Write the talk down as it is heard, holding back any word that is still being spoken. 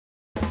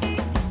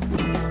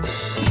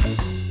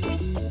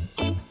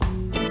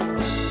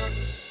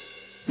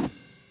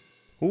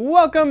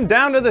Welcome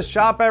down to the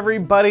shop,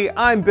 everybody.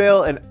 I'm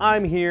Bill and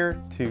I'm here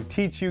to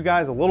teach you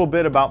guys a little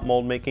bit about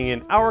mold making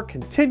in our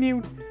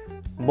continued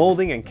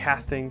molding and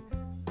casting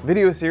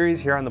video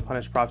series here on the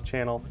Punished Props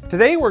channel.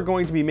 Today we're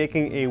going to be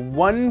making a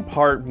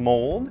one-part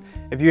mold.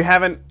 If you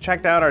haven't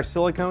checked out our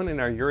silicone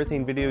and our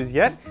urethane videos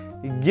yet,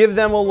 give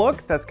them a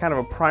look. That's kind of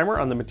a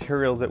primer on the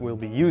materials that we'll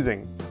be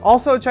using.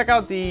 Also check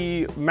out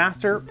the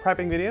master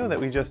prepping video that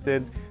we just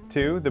did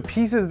too. The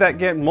pieces that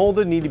get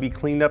molded need to be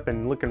cleaned up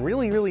and looking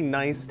really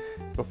nice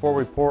before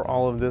we pour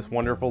all of this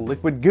wonderful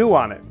liquid goo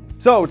on it.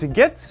 So to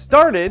get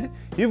started,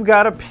 you've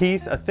got a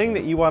piece, a thing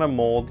that you want to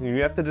mold, and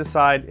you have to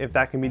decide if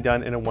that can be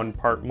done in a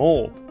one-part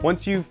mold.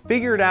 Once you've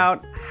figured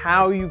out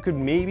how you could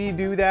maybe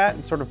do that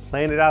and sort of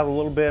plan it out a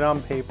little bit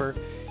on paper,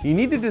 you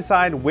need to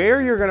decide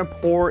where you're going to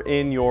pour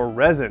in your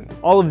resin.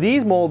 All of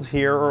these molds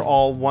here are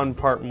all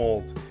one-part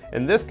molds,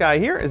 and this guy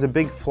here is a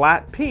big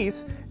flat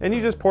piece, and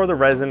you just pour the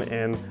resin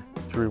in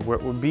through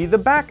what would be the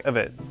back of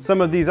it.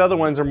 Some of these other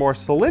ones are more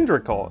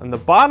cylindrical, and the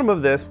bottom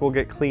of this will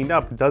get cleaned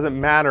up. It doesn't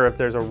matter if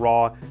there's a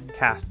raw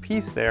cast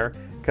piece there,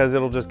 because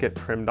it'll just get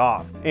trimmed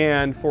off.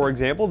 And for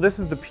example, this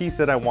is the piece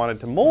that I wanted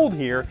to mold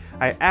here.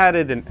 I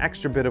added an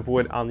extra bit of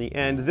wood on the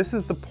end. This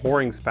is the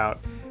pouring spout.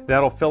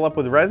 That'll fill up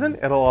with resin.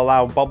 It'll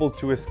allow bubbles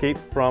to escape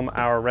from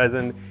our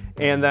resin,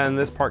 and then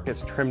this part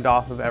gets trimmed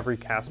off of every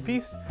cast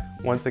piece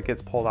once it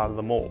gets pulled out of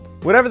the mold.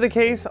 Whatever the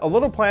case, a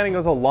little planning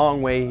goes a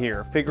long way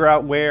here. Figure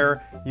out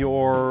where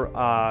your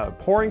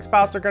pouring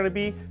spouts are going to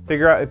be.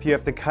 Figure out if you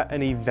have to cut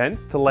any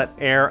vents to let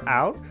air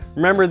out.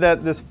 Remember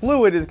that this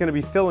fluid is going to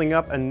be filling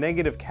up a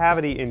negative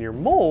cavity in your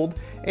mold,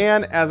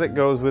 and as it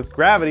goes with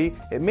gravity,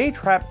 it may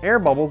trap air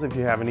bubbles if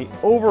you have any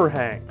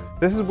overhangs.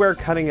 This is where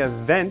cutting a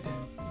vent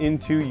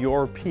into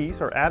your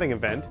piece, or adding a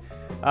vent,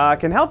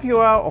 can help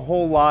you out a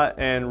whole lot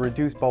and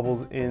reduce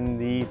bubbles in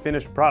the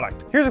finished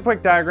product. Here's a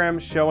quick diagram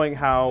showing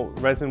how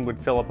resin would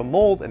fill up a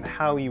mold and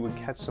how you would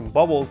catch some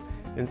bubbles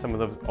in some of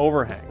those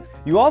overhangs.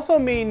 You also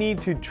may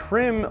need to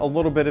trim a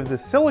little bit of the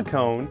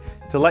silicone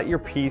to let your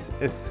piece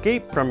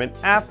escape from it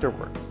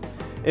afterwards.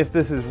 If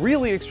this is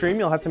really extreme,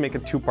 you'll have to make a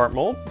two-part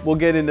mold. We'll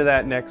get into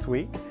that next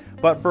week.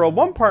 But for a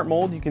one-part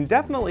mold, you can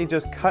definitely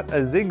just cut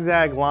a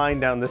zigzag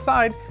line down the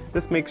side.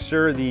 This makes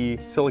sure the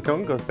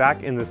silicone goes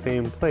back in the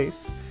same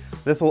place.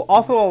 This will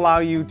also allow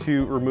you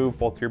to remove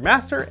both your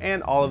master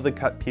and all of the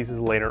cut pieces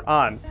later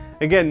on.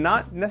 Again,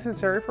 not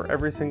necessary for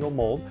every single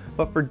mold,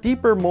 but for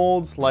deeper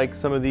molds like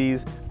some of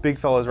these big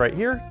fellas right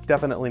here,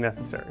 definitely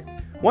necessary.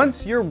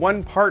 Once your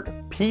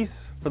one-part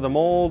piece for the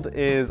mold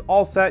is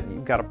all set,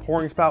 you've got a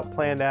pouring spout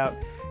planned out,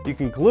 you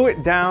can glue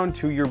it down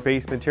to your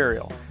base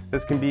material.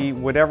 This can be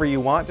whatever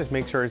you want, just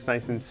make sure it's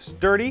nice and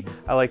sturdy.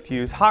 I like to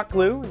use hot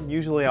glue.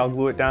 Usually I'll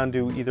glue it down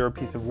to either a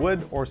piece of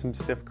wood or some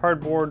stiff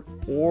cardboard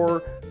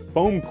or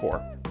foam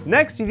core.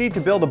 Next, you need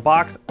to build a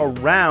box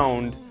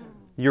around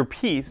your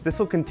piece. This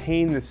will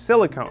contain the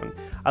silicone.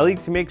 I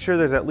like to make sure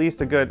there's at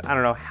least a good, I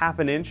don't know, ½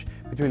 an inch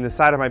between the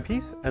side of my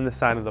piece and the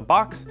side of the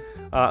box,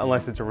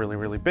 unless it's a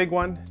really big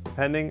one,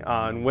 depending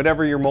on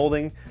whatever you're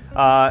molding.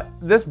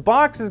 This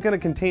box is going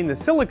to contain the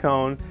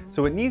silicone,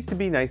 so it needs to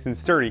be nice and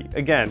sturdy.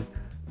 Again,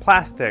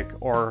 plastic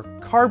or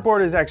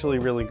cardboard is actually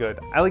really good.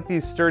 I like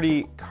these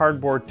sturdy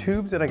cardboard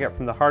tubes that I get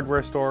from the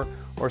hardware store,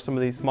 or some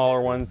of these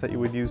smaller ones that you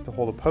would use to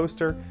hold a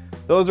poster.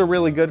 Those are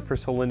really good for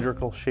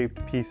cylindrical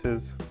shaped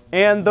pieces.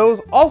 And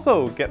those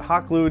also get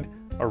hot glued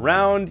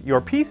around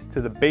your piece to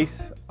the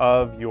base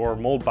of your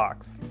mold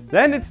box.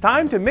 Then it's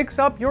time to mix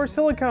up your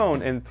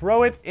silicone and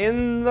throw it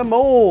in the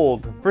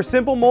mold. For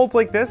simple molds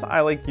like this, I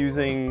like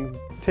using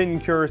tin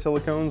cure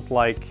silicones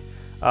like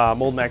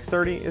Mold Max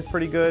 30 is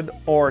pretty good,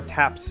 or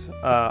TAP's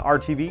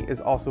RTV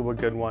is also a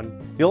good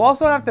one. You'll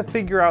also have to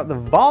figure out the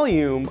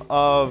volume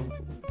of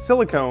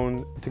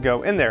silicone to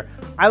go in there.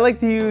 I like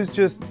to use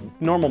just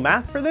normal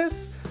math for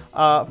this.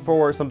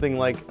 For something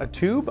like a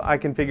tube, I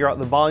can figure out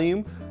the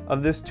volume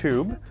of this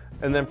tube,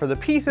 and then for the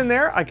piece in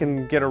there, I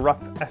can get a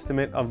rough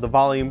estimate of the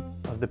volume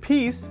of the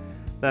piece.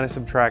 Then I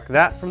subtract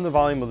that from the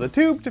volume of the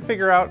tube to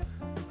figure out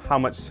how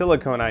much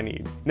silicone I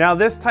need. Now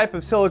this type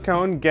of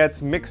silicone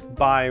gets mixed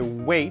by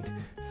weight,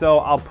 so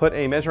I'll put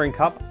a measuring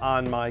cup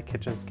on my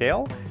kitchen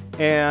scale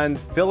and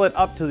fill it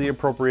up to the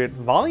appropriate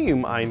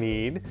volume I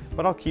need,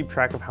 but I'll keep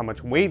track of how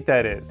much weight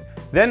that is.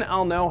 Then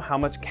I'll know how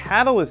much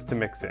catalyst to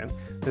mix in.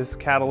 This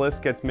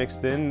catalyst gets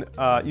mixed in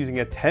using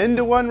a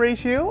 10:1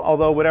 ratio,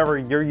 although whatever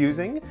you're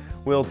using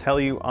will tell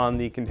you on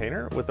the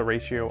container what the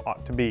ratio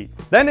ought to be.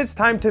 Then it's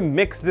time to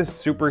mix this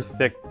super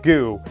thick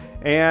goo,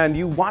 and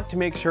you want to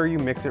make sure you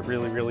mix it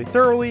really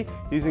thoroughly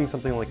using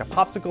something like a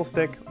popsicle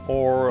stick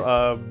or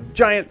a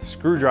giant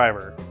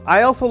screwdriver.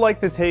 I also like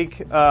to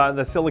take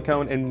the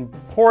silicone and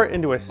pour it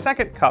into a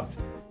second cup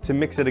to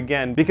mix it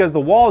again, because the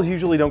walls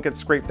usually don't get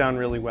scraped down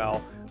really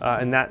well,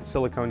 and that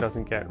silicone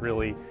doesn't get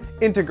really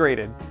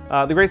integrated.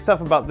 The great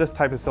stuff about this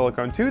type of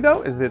silicone too,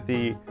 though, is that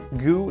the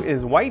goo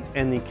is white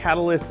and the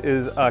catalyst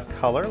is a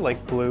color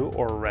like blue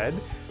or red,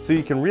 so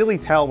you can really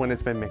tell when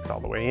it's been mixed all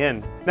the way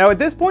in. Now at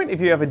this point,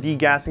 if you have a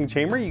degassing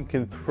chamber, you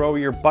can throw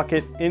your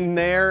bucket in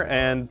there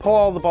and pull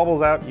all the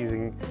bubbles out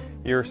using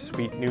your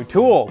sweet new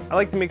tool. I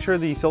like to make sure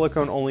the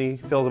silicone only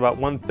fills about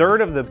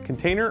 1/3 of the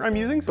container I'm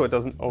using so it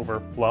doesn't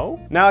overflow.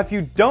 Now, if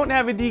you don't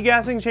have a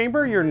degassing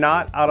chamber, you're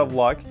not out of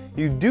luck.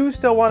 You do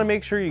still want to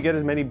make sure you get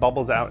as many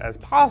bubbles out as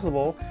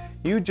possible.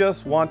 You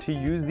just want to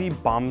use the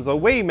bombs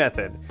away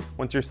method.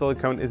 Once your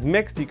silicone is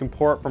mixed, you can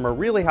pour it from a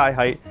really high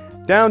height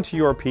down to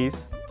your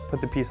piece.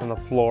 Put the piece on the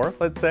floor,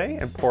 let's say,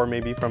 and pour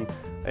maybe from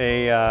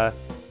a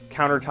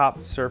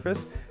countertop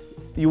surface.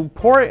 You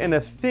pour it in a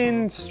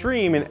thin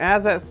stream, and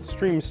as that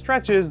stream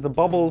stretches, the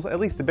bubbles, at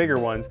least the bigger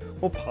ones,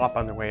 will pop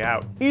on their way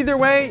out. Either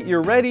way,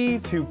 you're ready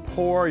to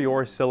pour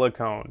your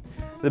silicone.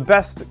 The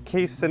best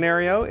case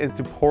scenario is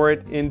to pour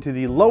it into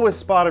the lowest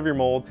spot of your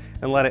mold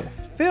and let it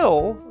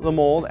fill the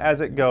mold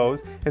as it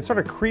goes and sort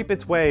of creep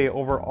its way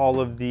over all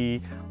of the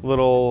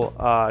little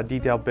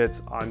detailed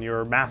bits on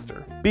your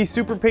master. Be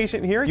super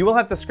patient here. You will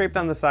have to scrape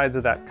down the sides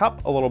of that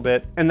cup a little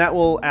bit, and that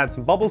will add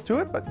some bubbles to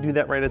it, but do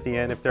that right at the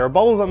end. If there are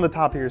bubbles on the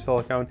top of your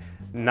silicone,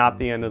 not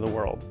the end of the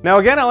world. Now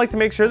again, I like to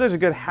make sure there's a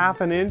good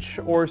 1/2 inch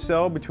or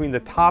so between the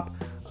top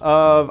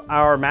of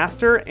our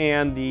master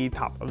and the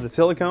top of the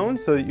silicone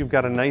so that you've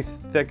got a nice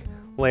thick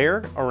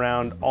layer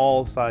around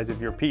all sides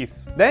of your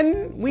piece.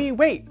 Then we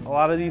wait. A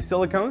lot of these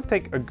silicones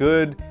take a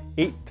good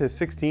 8 to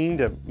 16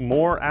 to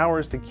more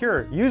hours to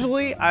cure.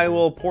 Usually I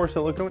will pour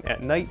silicone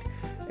at night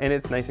and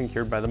it's nice and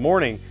cured by the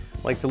morning.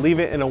 I like to leave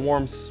it in a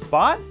warm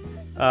spot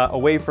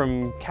away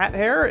from cat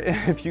hair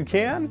if you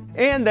can.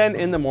 And then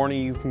in the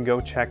morning you can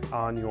go check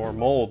on your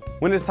mold.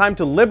 When it's time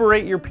to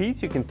liberate your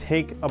piece, you can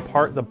take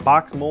apart the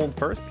box mold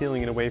first,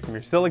 peeling it away from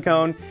your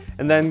silicone,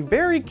 and then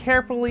very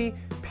carefully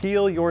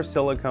peel your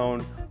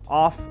silicone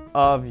off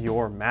of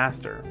your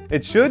master.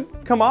 It should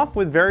come off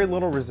with very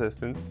little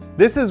resistance.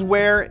 This is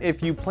where,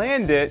 if you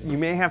planned it, you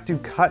may have to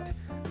cut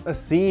a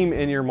seam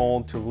in your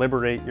mold to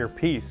liberate your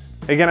piece.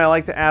 Again, I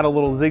like to add a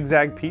little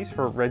zigzag piece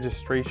for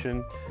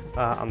registration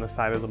on the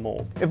side of the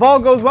mold. If all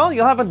goes well,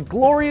 you'll have a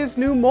glorious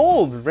new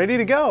mold ready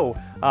to go.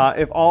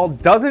 If all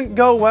doesn't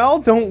go well,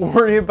 don't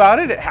worry about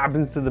it. It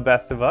happens to the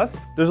best of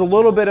us. There's a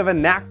little bit of a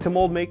knack to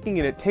mold making,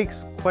 and it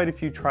takes quite a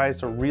few tries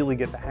to really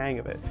get the hang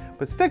of it.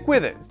 But stick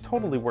with it, it's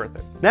totally worth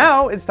it.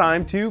 Now it's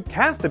time to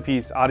cast a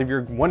piece out of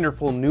your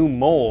wonderful new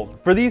mold.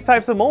 For these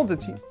types of molds,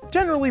 it's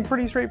generally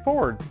pretty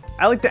straightforward.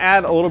 I like to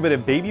add a little bit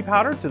of baby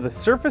powder to the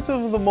surface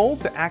of the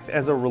mold to act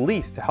as a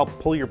release to help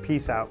pull your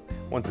piece out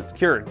once it's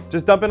cured.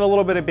 Just dump in a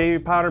little bit of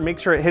baby powder, make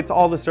sure it hits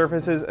all the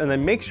surfaces, and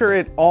then make sure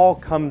it all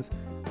comes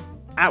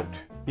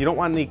out. You don't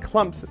want any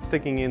clumps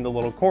sticking in the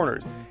little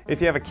corners.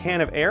 If you have a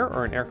can of air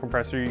or an air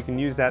compressor, you can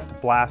use that to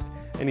blast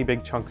any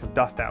big chunks of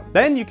dust out.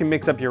 Then you can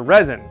mix up your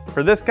resin.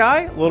 For this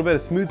guy, a little bit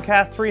of Smooth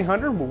Cast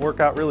 300 will work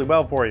out really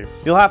well for you.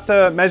 You'll have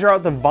to measure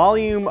out the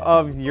volume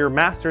of your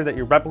master that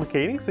you're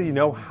replicating so you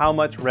know how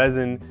much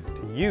resin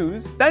to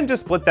use. Then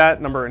just split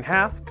that number in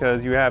half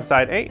because you have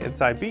side A and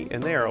side B,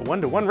 and they are a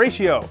 1-to-1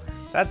 ratio.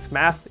 That's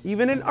math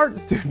even an art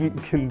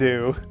student can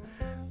do,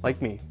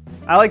 like me.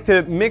 I like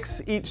to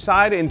mix each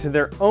side into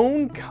their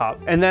own cup,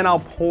 and then I'll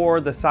pour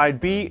the side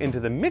B into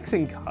the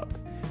mixing cup.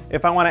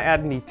 If I want to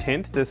add any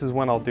tint, this is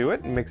when I'll do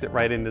it and mix it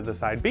right into the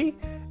side B.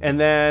 And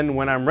then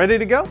when I'm ready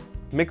to go,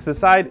 mix the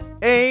side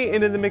A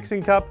into the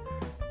mixing cup,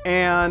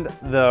 and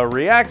the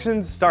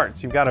reaction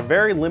starts. You've got a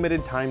very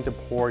limited time to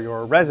pour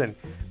your resin.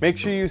 Make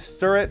sure you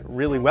stir it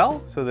really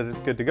well so that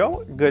it's good to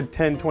go. A good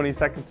 10-20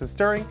 seconds of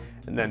stirring,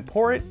 and then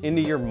pour it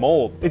into your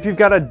mold. If you've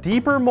got a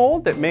deeper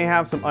mold that may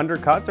have some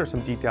undercuts or some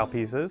detail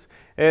pieces,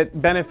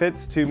 it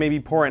benefits to maybe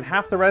pour in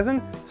half the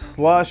resin,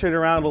 slush it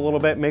around a little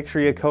bit, make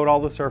sure you coat all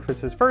the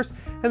surfaces first,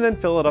 and then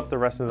fill it up the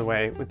rest of the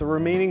way with the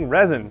remaining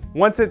resin.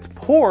 Once it's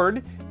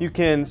poured, you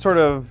can sort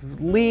of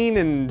lean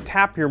and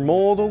tap your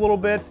mold a little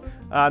bit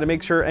to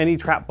make sure any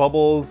trapped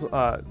bubbles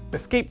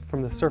escape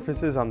from the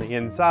surfaces on the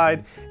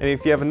inside. And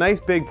if you have a nice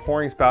big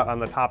pouring spout on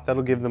the top,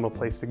 that'll give them a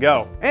place to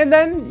go. And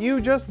then you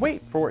just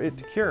wait for it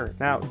to cure.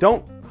 Now,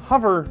 don't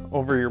hover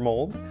over your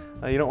mold.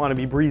 You don't want to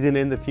be breathing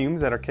in the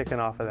fumes that are kicking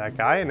off of that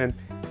guy. And in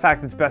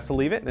fact, it's best to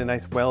leave it in a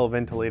nice,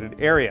 well-ventilated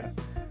area.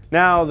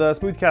 Now, the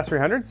Smooth Cast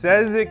 300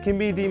 says it can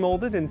be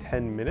demolded in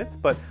 10 minutes,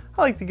 but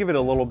I like to give it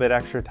a little bit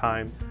extra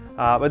time.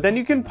 But then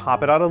you can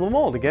pop it out of the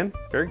mold. Again,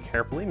 very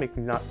carefully,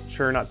 making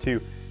sure not to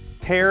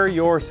tear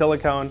your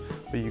silicone,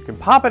 but you can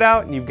pop it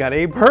out and you've got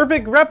a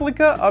perfect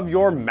replica of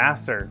your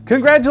master.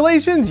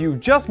 Congratulations, you've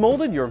just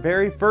molded your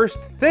very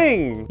first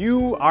thing.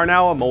 You are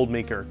now a mold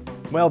maker.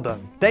 Well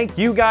done. Thank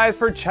you guys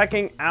for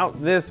checking out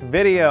this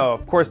video.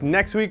 Of course,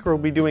 next week we'll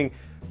be doing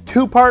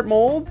 2-part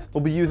molds.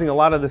 We'll be using a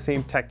lot of the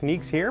same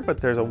techniques here, but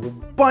there's a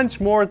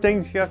bunch more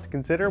things you have to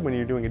consider when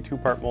you're doing a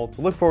 2-part mold,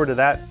 so look forward to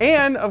that.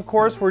 And of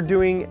course, we're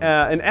doing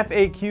an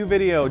FAQ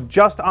video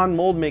just on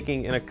mold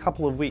making in a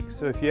couple of weeks.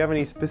 So if you have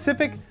any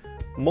specific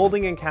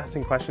molding and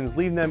casting questions,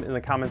 leave them in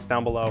the comments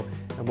down below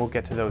and we'll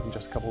get to those in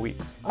just a couple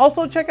weeks.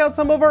 Also, check out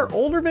some of our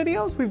older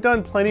videos. We've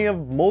done plenty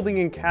of molding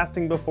and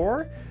casting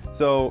before,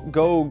 so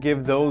go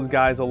give those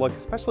guys a look,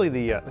 especially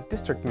the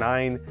District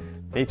 9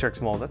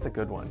 Matrix mold. That's a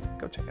good one.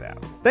 Go check it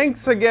out.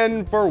 Thanks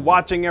again for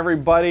watching,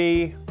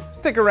 everybody.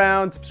 Stick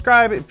around,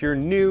 subscribe if you're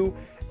new,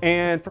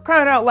 And for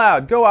crying out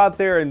loud, go out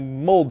there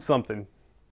and mold something.